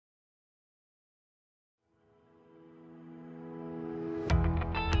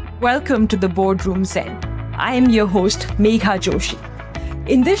Welcome to the Boardroom Zen. I am your host, Megha Joshi.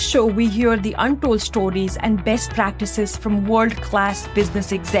 In this show, we hear the untold stories and best practices from world-class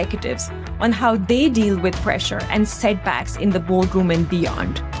business executives on how they deal with pressure and setbacks in the boardroom and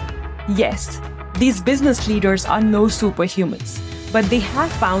beyond. Yes, these business leaders are no superhumans, but they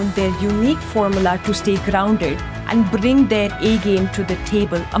have found their unique formula to stay grounded and bring their A-game to the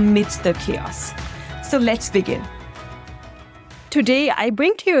table amidst the chaos. So let's begin. Today, I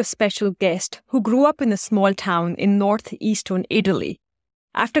bring to you a special guest who grew up in a small town in northeastern Italy.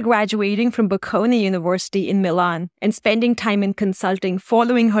 After graduating from Bocconi University in Milan and spending time in consulting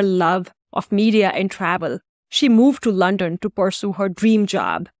following her love of media and travel, she moved to London to pursue her dream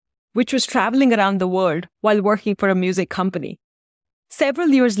job, which was traveling around the world while working for a music company. Several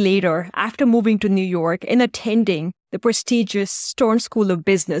years later, after moving to New York and attending the prestigious Stern School of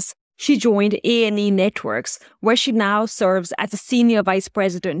Business, she joined A+E Networks, where she now serves as a Senior Vice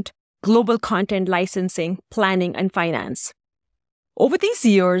President, Global Content Licensing, Planning, and Finance. Over these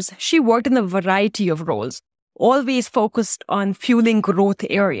years, she worked in a variety of roles, always focused on fueling growth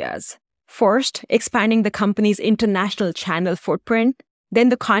areas. First, expanding the company's international channel footprint, then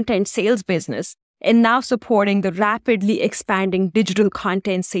the content sales business, and now supporting the rapidly expanding digital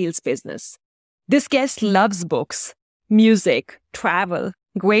content sales business. This guest loves books, music, travel,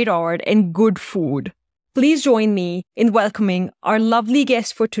 great art, and good food. Please join me in welcoming our lovely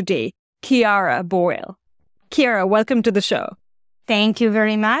guest for today, Chiara Boel. Chiara, welcome to the show. Thank you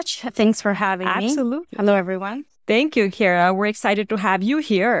very much. Thanks for having me. Absolutely. Hello, everyone. Thank you, Chiara. We're excited to have you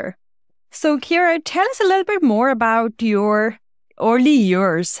here. So, Chiara, tell us a little bit more about your early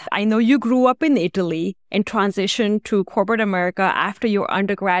years. I know you grew up in Italy and transitioned to corporate America after your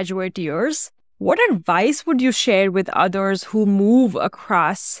undergraduate years. What advice would you share with others who move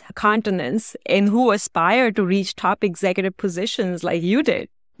across continents and who aspire to reach top executive positions like you did?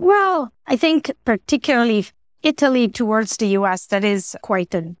 Well, I think particularly Italy towards the US, that is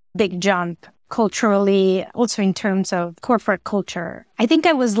quite a big jump culturally, also in terms of corporate culture. I think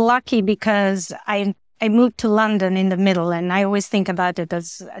I was lucky because I moved to London in the middle, and I always think about it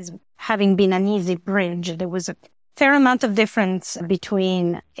as having been an easy bridge. There was a fair amount of difference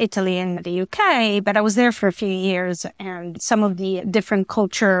between Italy and the UK, but I was there for a few years, and some of the different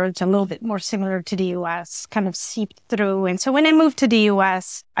cultures, a little bit more similar to the US, kind of seeped through. And so when I moved to the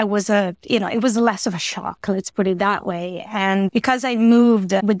US, it was less of a shock, let's put it that way. And because I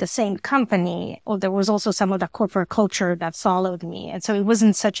moved with the same company, well, there was also some of the corporate culture that followed me. And so it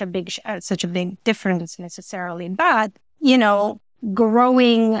wasn't such a big difference necessarily. But,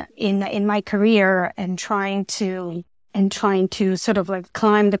 growing in my career and trying to sort of like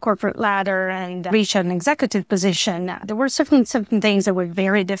climb the corporate ladder and reach an executive position, there were certain things that were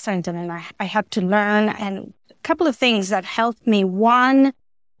very different, and I had to learn. And a couple of things that helped me. One,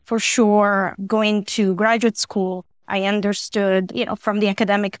 for sure, going to graduate school, I understood, from the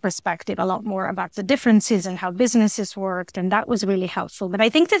academic perspective, a lot more about the differences and how businesses worked, and that was really helpful. But I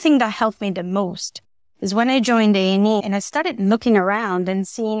think the thing that helped me the most is when I joined A+E and I started looking around and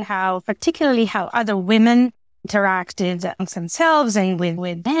seeing particularly how other women interacted amongst themselves and with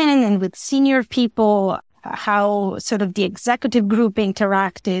men and with senior people, how sort of the executive group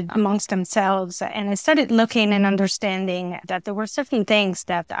interacted amongst themselves. And I started looking and understanding that there were certain things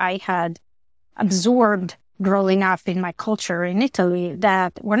that I had absorbed growing up in my culture in Italy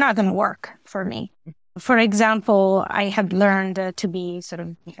that were not going to work for me. For example, I had learned to be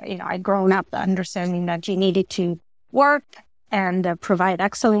I'd grown up understanding that you needed to work and provide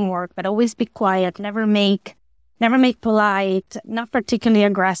excellent work, but always be quiet, never make polite, not particularly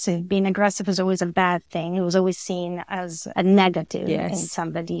aggressive. Being aggressive is always a bad thing. It was always seen as a negative in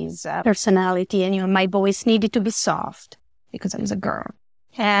somebody's personality. And, my voice needed to be soft because I was a girl.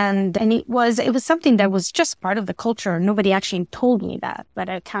 And it was something that was just part of the culture. Nobody actually told me that, but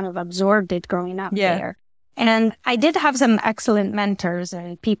I kind of absorbed it growing up there. And I did have some excellent mentors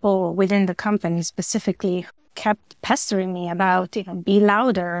and people within the company specifically kept pestering me about, be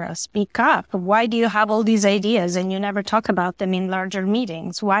louder, speak up. Why do you have all these ideas and you never talk about them in larger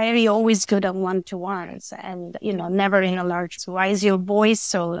meetings? Why are you always good at one-to-ones and, never in a large? So why is your voice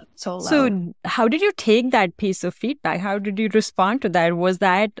so low? So how did you take that piece of feedback? How did you respond to that? Was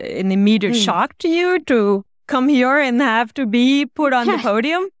that an immediate shock to you to come here and have to be put on the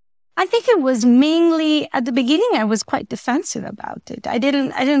podium? I think it was mainly at the beginning, I was quite defensive about it. I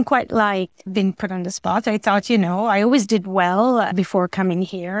didn't quite like being put on the spot. I thought, I always did well before coming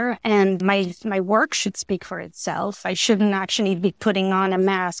here, and my work should speak for itself. I shouldn't actually be putting on a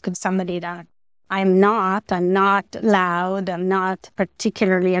mask of somebody that I'm not loud. I'm not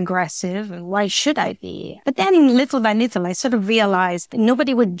particularly aggressive. Why should I be? But then little by little, I sort of realized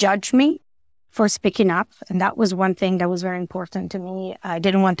nobody would judge me for speaking up. And that was one thing that was very important to me. I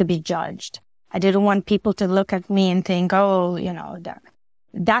didn't want to be judged. I didn't want people to look at me and think, oh,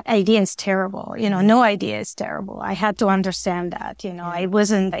 that idea is terrible. No idea is terrible. I had to understand that,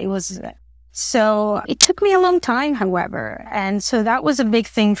 so it took me a long time, however. And so that was a big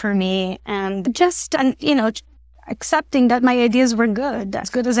thing for me. And just, accepting that my ideas were good, as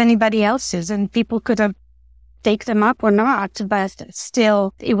good as anybody else's, and people could have take them up or not, but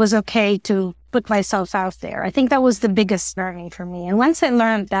still it was okay to put myself out there. I think that was the biggest learning for me. And once I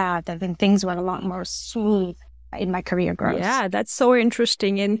learned that, I think things went a lot more smooth in my career growth. Yeah, that's so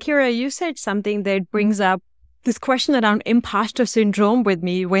interesting. And Chiara, you said something that brings up this question around imposter syndrome with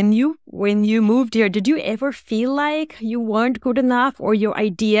me. When you moved here, did you ever feel like you weren't good enough or your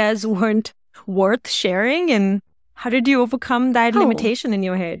ideas weren't worth sharing? And how did you overcome that limitation in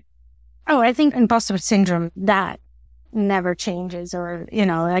your head? I think imposter syndrome, that never changes. Or,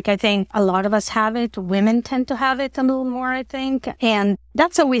 I think a lot of us have it. Women tend to have it a little more, I think. And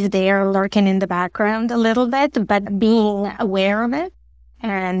that's always there, lurking in the background a little bit, but being aware of it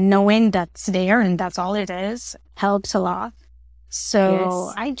and knowing that's there and that's all it is helps a lot.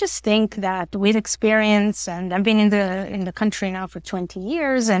 So yes. I just think that with experience, and I've been in the country now for 20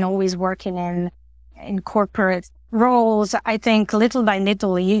 years and always working in corporate roles, I think little by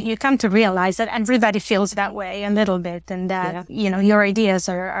little you come to realize that everybody feels that way a little bit, and that your ideas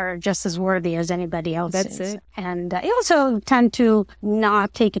are just as worthy as anybody else's. That's it. And I also tend to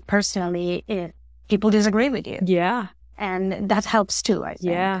not take it personally if people disagree with you. Yeah. And that helps too, I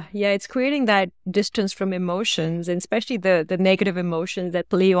think. Yeah. It's creating that distance from emotions, and especially the negative emotions that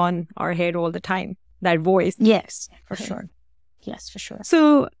play on our head all the time. That voice. Yes, for sure. Yes, for sure.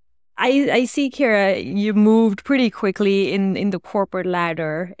 So I see, Chiara, you moved pretty quickly in the corporate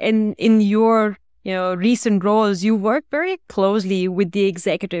ladder. And in your recent roles, you work very closely with the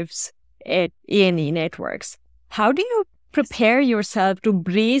executives at A+E Networks. How do you prepare yourself to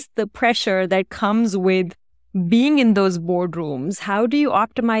brace the pressure that comes with being in those boardrooms? How do you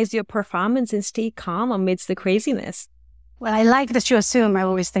optimize your performance and stay calm amidst the craziness? Well, I like that you assume I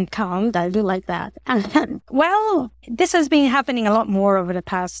always think calm. I do like that. Well, this has been happening a lot more over the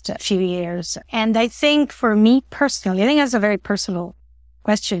past few years. And I think for me personally, I think that's a very personal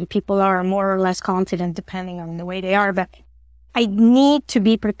question. People are more or less confident depending on the way they are. But I need to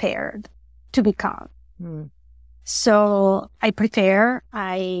be prepared to be calm. So I prepare,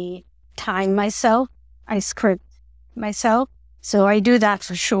 I time myself, I script myself. So I do that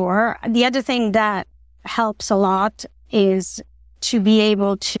for sure. The other thing that helps a lot is to be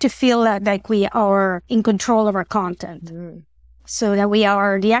able to feel that like we are in control of our content, so that we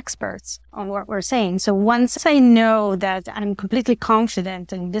are the experts on what we're saying. So once I know that I'm completely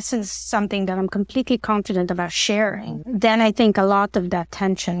confident and this is something that I'm completely confident about sharing, then I think a lot of that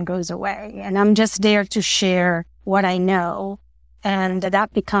tension goes away. And I'm just there to share what I know. And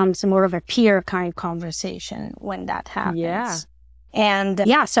that becomes more of a peer kind of conversation when that happens. Yeah. And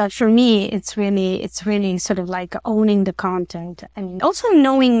so for me, it's really sort of like owning the content and also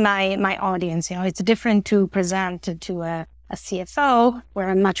knowing my audience. It's different to present to a CFO where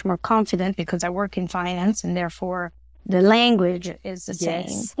I'm much more confident because I work in finance and therefore the language is the same.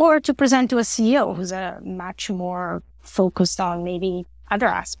 Or to present to a CEO who's much more focused on maybe other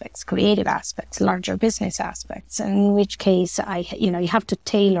aspects, creative aspects, larger business aspects, in which case you have to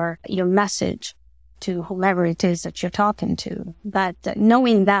tailor your message to whomever it is that you're talking to. But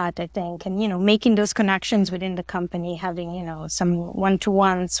knowing that, I think, and, making those connections within the company, having, some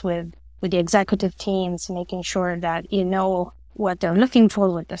one-to-ones with the executive teams, making sure that what they're looking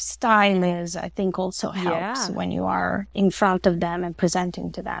for, what their style is, I think also helps when you are in front of them and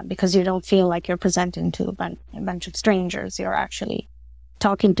presenting to them, because you don't feel like you're presenting to a bunch of strangers. You're actually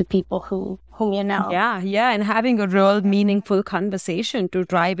talking to people whom you know. Yeah, and having a real meaningful conversation to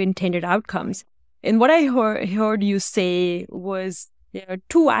drive intended outcomes. And what I heard you say was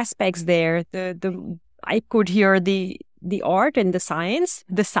two aspects there. I could hear the art and the science.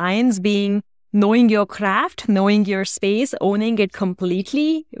 The science being knowing your craft, knowing your space, owning it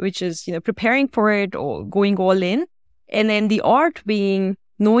completely, which is preparing for it or going all in. And then the art being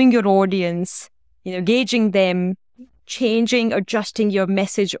knowing your audience, gauging them, changing, adjusting your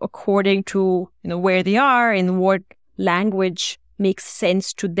message according to where they are and what language makes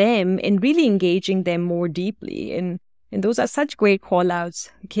sense to them, and really engaging them more deeply. And And those are such great call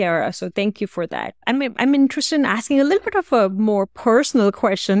outs, Chiara. So thank you for that. I'm interested in asking a little bit of a more personal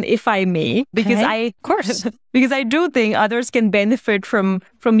question, if I may, because of course, because I do think others can benefit from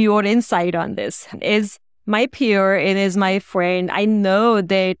your insight on this. As my peer and as my friend, I know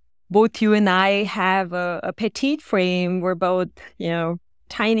that both you and I have a petite frame. We're both,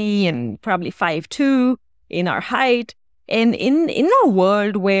 tiny and probably 5'2" in our height. And in a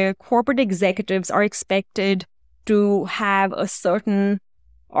world where corporate executives are expected to have a certain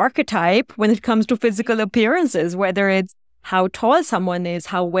archetype when it comes to physical appearances, whether it's how tall someone is,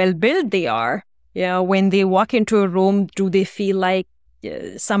 how well built they are. When they walk into a room, do they feel like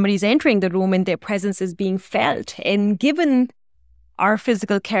somebody's entering the room and their presence is being felt? And given our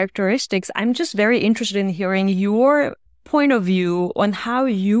physical characteristics, I'm just very interested in hearing your point of view on how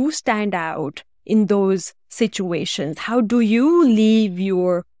you stand out in those situations. How do you leave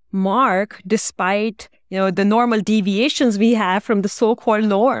your mark despite the normal deviations we have from the so-called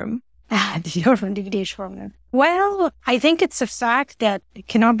norm? The normal deviation from it. Well, I think it's a fact that it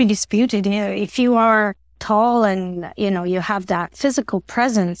cannot be disputed. If you are tall and, you have that physical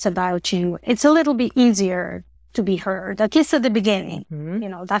presence about you, it's a little bit easier to be heard, at least at the beginning.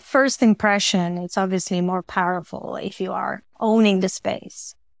 Mm-hmm. That first impression, it's obviously more powerful if you are owning the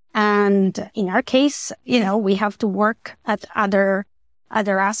space. And in our case, we have to work at other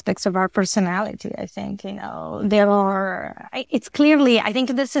aspects of our personality. I think, it's clearly, I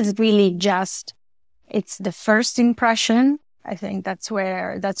think this is really it's the first impression. I think that's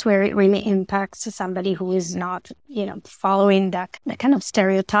where it really impacts somebody who is not, following that kind of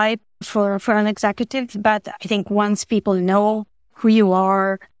stereotype for an executive. But I think once people know who you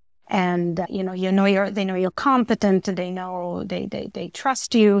are, and they know you're competent, they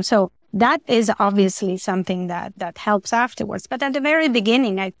trust you. So that is obviously something that helps afterwards. But at the very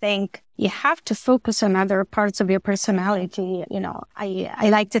beginning, I think you have to focus on other parts of your personality. I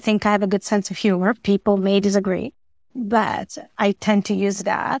like to think I have a good sense of humor. People may disagree, but I tend to use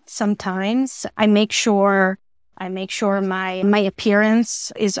that sometimes. I make sure my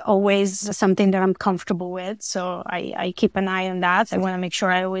appearance is always something that I'm comfortable with. So I keep an eye on that. I want to make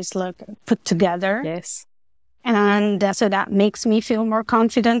sure I always look put together. Yes. And so that makes me feel more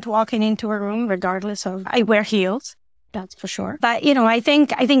confident walking into a room, regardless of, I wear heels, that's for sure. But, I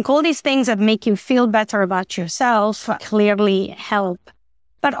think all these things that make you feel better about yourself clearly help,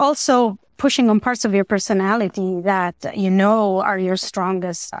 but also pushing on parts of your personality that, are your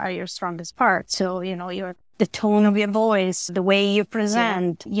strongest part. So, the tone of your voice, the way you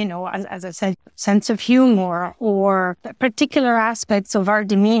present, as I said, sense of humor, or particular aspects of our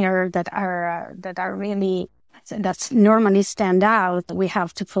demeanor that normally stand out. We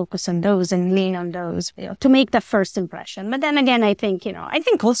have to focus on those and lean on those, to make the first impression. But then again, I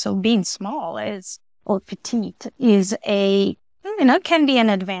think also being small or petite is can be an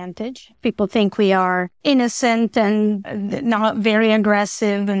advantage. People think we are innocent and not very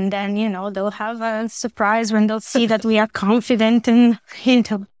aggressive. And then, they'll have a surprise when they'll see that we are confident and,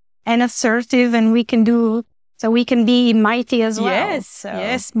 and assertive, and we can be mighty as well.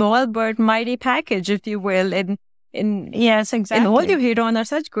 Yes, small but mighty package, if you will. And yes, exactly. And all you hit on are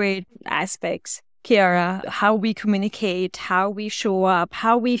such great aspects, Chiara. How we communicate, how we show up,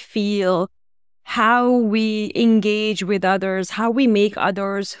 how we feel, how we engage with others, how we make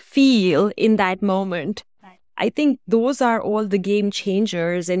others feel in that moment. Right. I think those are all the game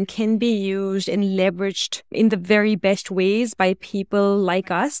changers and can be used and leveraged in the very best ways by people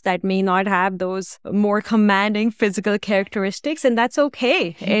like us that may not have those more commanding physical characteristics, and that's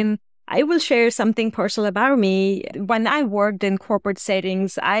okay. Mm-hmm. And I will share something personal about me. When I worked in corporate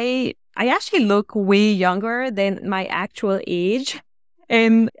settings, I actually look way younger than my actual age.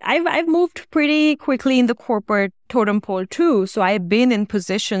 And I've moved pretty quickly in the corporate totem pole too. So I've been in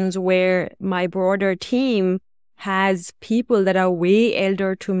positions where my broader team has people that are way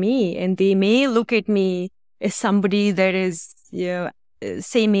elder to me, and they may look at me as somebody that is,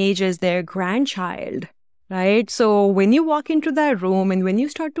 same age as their grandchild, right? So when you walk into that room and when you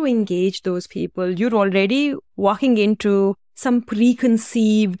start to engage those people, you're already walking into some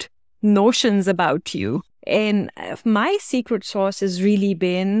preconceived notions about you. And my secret sauce has really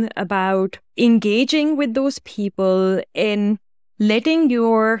been about engaging with those people and letting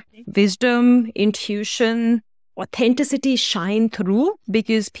your wisdom, intuition, authenticity shine through,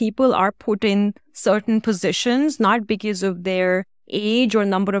 because people are put in certain positions, not because of their age or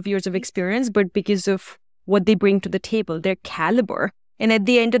number of years of experience, but because of what they bring to the table, their caliber. And at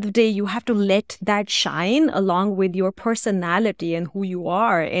the end of the day, you have to let that shine along with your personality and who you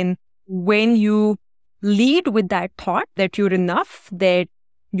are. And when you lead with that thought that you're enough, that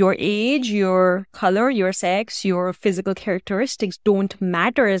your age, your color, your sex, your physical characteristics don't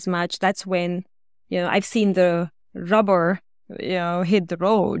matter as much. That's when, I've seen the rubber, hit the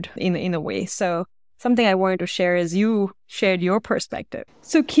road in a way. So something I wanted to share is you shared your perspective.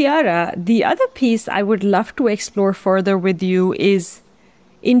 So Chiara, the other piece I would love to explore further with you is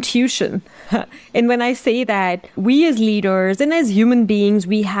intuition. And when I say that, we as leaders and as human beings,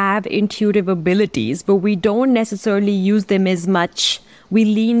 we have intuitive abilities, but we don't necessarily use them as much. We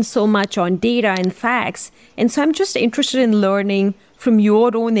lean so much on data and facts. And so I'm just interested in learning from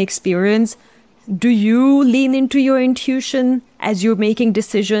your own experience. Do you lean into your intuition as you're making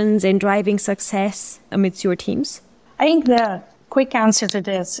decisions and driving success amidst your teams? I think the quick answer to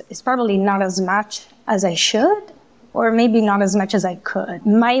this is probably not as much as I should, or maybe not as much as I could.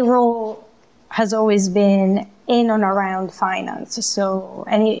 My role has always been in and around finance. So,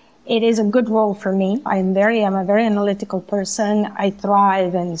 and it is a good role for me. I'm a very analytical person. I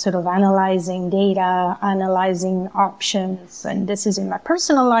thrive in sort of analyzing data, analyzing options, and this is in my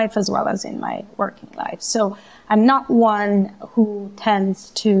personal life as well as in my working life. So I'm not one who tends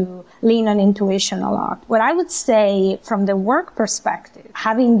to lean on intuition a lot. What I would say from the work perspective,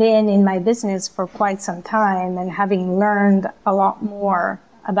 having been in my business for quite some time and having learned a lot more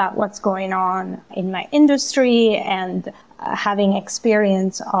about what's going on in my industry and having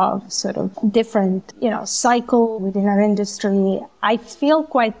experience of sort of different, cycle within our industry, I feel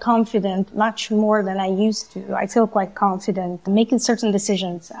quite confident, much more than I used to. I feel quite confident making certain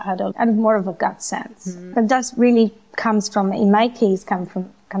decisions out of more of a gut sense. Mm-hmm. But that really comes from, in my case, comes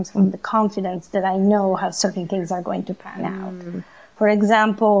from the confidence that I know how certain things are going to pan out. Mm-hmm. For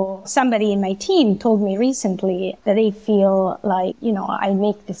example, somebody in my team told me recently that they feel like, I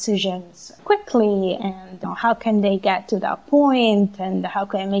make decisions quickly and how can they get to that point and how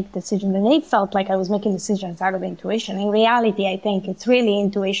can I make decisions? And they felt like I was making decisions out of intuition. In reality, I think it's really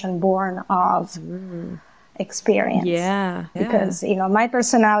intuition born of experience. Yeah. Because, my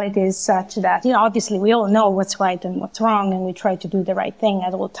personality is such that, obviously we all know what's right and what's wrong and we try to do the right thing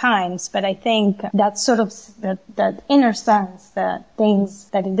at all times. But I think that sort of, that inner sense that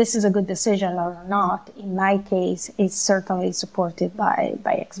that this is a good decision or not, in my case, is certainly supported by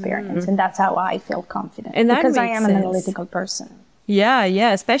experience. Mm-hmm. And that's how I feel confident. And that because I makes am sense. An analytical person. Yeah.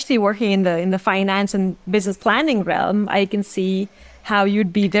 Especially working in the finance and business planning realm, I can see how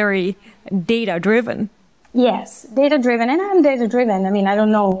you'd be very data driven. Yes, data-driven, and I'm data-driven. I mean, I don't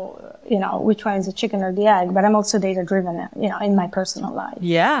know, which one is the chicken or the egg, but I'm also data-driven, in my personal life.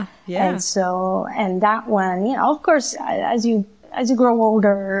 Yeah. And so, and that one, of course, as you grow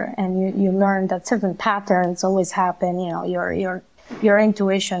older and you learn that certain patterns always happen, your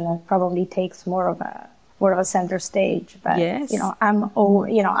intuition probably takes more of a center stage. But, yes.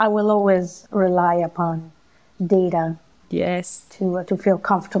 I will always rely upon data. Yes. To feel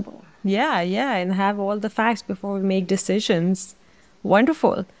comfortable. Yeah, and have all the facts before we make decisions.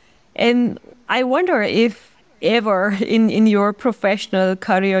 Wonderful. And I wonder if ever in your professional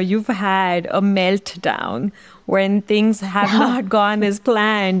career you've had a meltdown when things have not gone as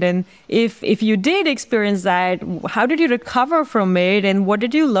planned. And if you did experience that, how did you recover from it and what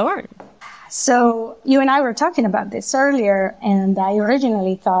did you learn? So you and I were talking about this earlier, and I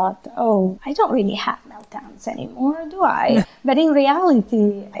originally thought, I don't really have meltdowns anymore, do I? But in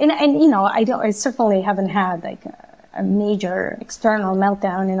reality, I certainly haven't had like a major external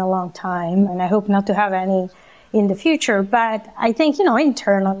meltdown in a long time, and I hope not to have any in the future. But I think,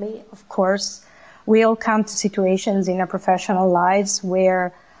 internally, of course, we all come to situations in our professional lives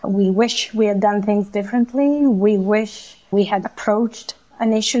where we wish we had done things differently. We wish we had approached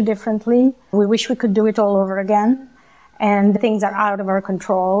an issue differently. We wish we could do it all over again. And things are out of our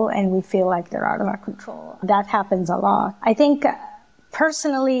control and we feel like they're out of our control. That happens a lot. I think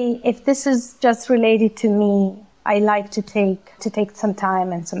personally, if this is just related to me, I like to take some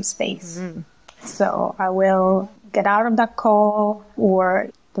time and some space. Mm-hmm. So I will get out of that call or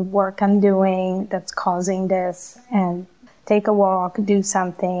the work I'm doing that's causing this and take a walk, do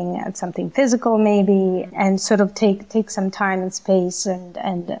something physical maybe, and sort of take some time and space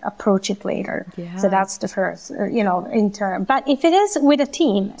and approach it later. Yeah. So that's the first, in term. But if it is with a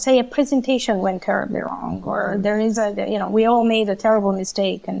team, say a presentation went terribly wrong, or there is we all made a terrible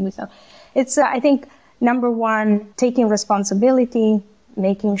mistake, and it's, I think, number one, taking responsibility,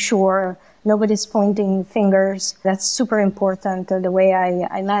 making sure nobody's pointing fingers. That's super important. The way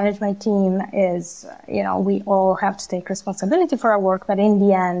I manage my team is, we all have to take responsibility for our work, but in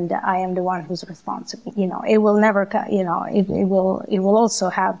the end, I am the one who's responsible. It will never, it will also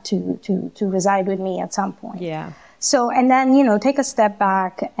have to reside with me at some point. Yeah. So, and then, take a step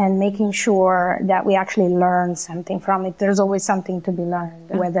back and making sure that we actually learn something from it. There's always something to be learned,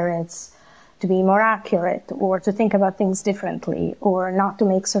 whether it's to be more accurate or to think about things differently or not to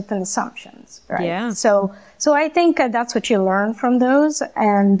make certain assumptions, right? Yeah. So I think that's what you learn from those.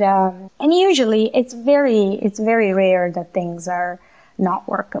 And usually it's very rare that things are not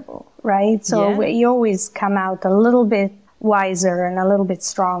workable, right? So you always come out a little bit wiser and a little bit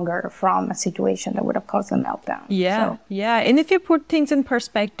stronger from a situation that would have caused a meltdown. Yeah, yeah. And if you put things in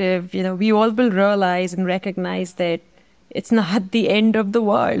perspective, we all will realize and recognize that it's not the end of the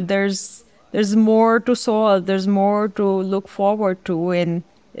world. There's more to solve. There's more to look forward to. And,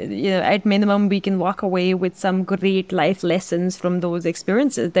 at minimum, we can walk away with some great life lessons from those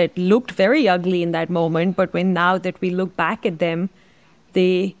experiences that looked very ugly in that moment. But now that we look back at them,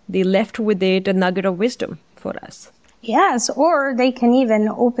 they left with it a nugget of wisdom for us. Yes, or they can even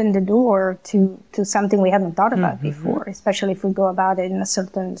open the door to something we haven't thought about before, especially if we go about it in a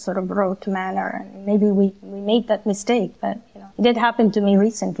certain sort of rote manner. And maybe we made that mistake, but it did happen to me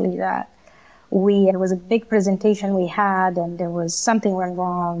recently that there was a big presentation we had and there was something went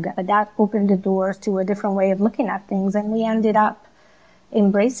wrong. But that opened the doors to a different way of looking at things, and we ended up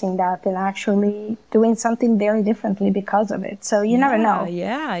embracing that and actually doing something very differently because of it. So you never know.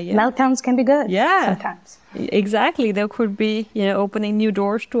 Yeah. Meltdowns can be good sometimes. Exactly. There could be, opening new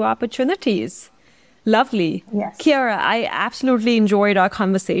doors to opportunities. Lovely. Yes. Chiara, I absolutely enjoyed our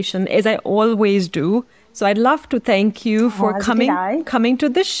conversation, as I always do. So I'd love to thank you for coming to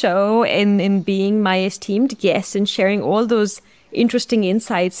the show and being my esteemed guest and sharing all those interesting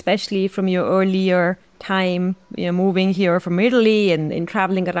insights, especially from your earlier time, moving here from Italy and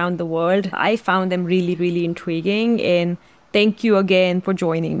traveling around the world. I found them really, really intriguing. And thank you again for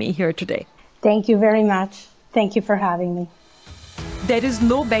joining me here today. Thank you very much. Thank you for having me. There is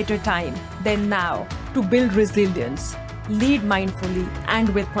no better time than now to build resilience, lead mindfully and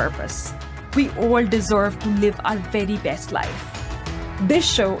with purpose. We all deserve to live our very best life. This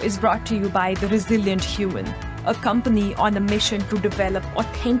show is brought to you by The Resilient Human, a company on a mission to develop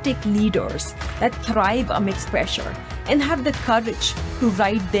authentic leaders that thrive amidst pressure and have the courage to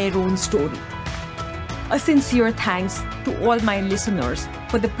write their own story. A sincere thanks to all my listeners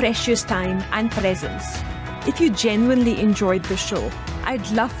for the precious time and presence. If you genuinely enjoyed the show, I'd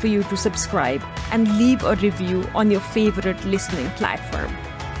love for you to subscribe and leave a review on your favorite listening platform.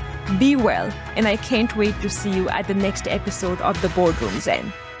 Be well, and I can't wait to see you at the next episode of the Boardrooms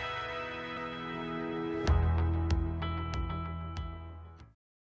Zen.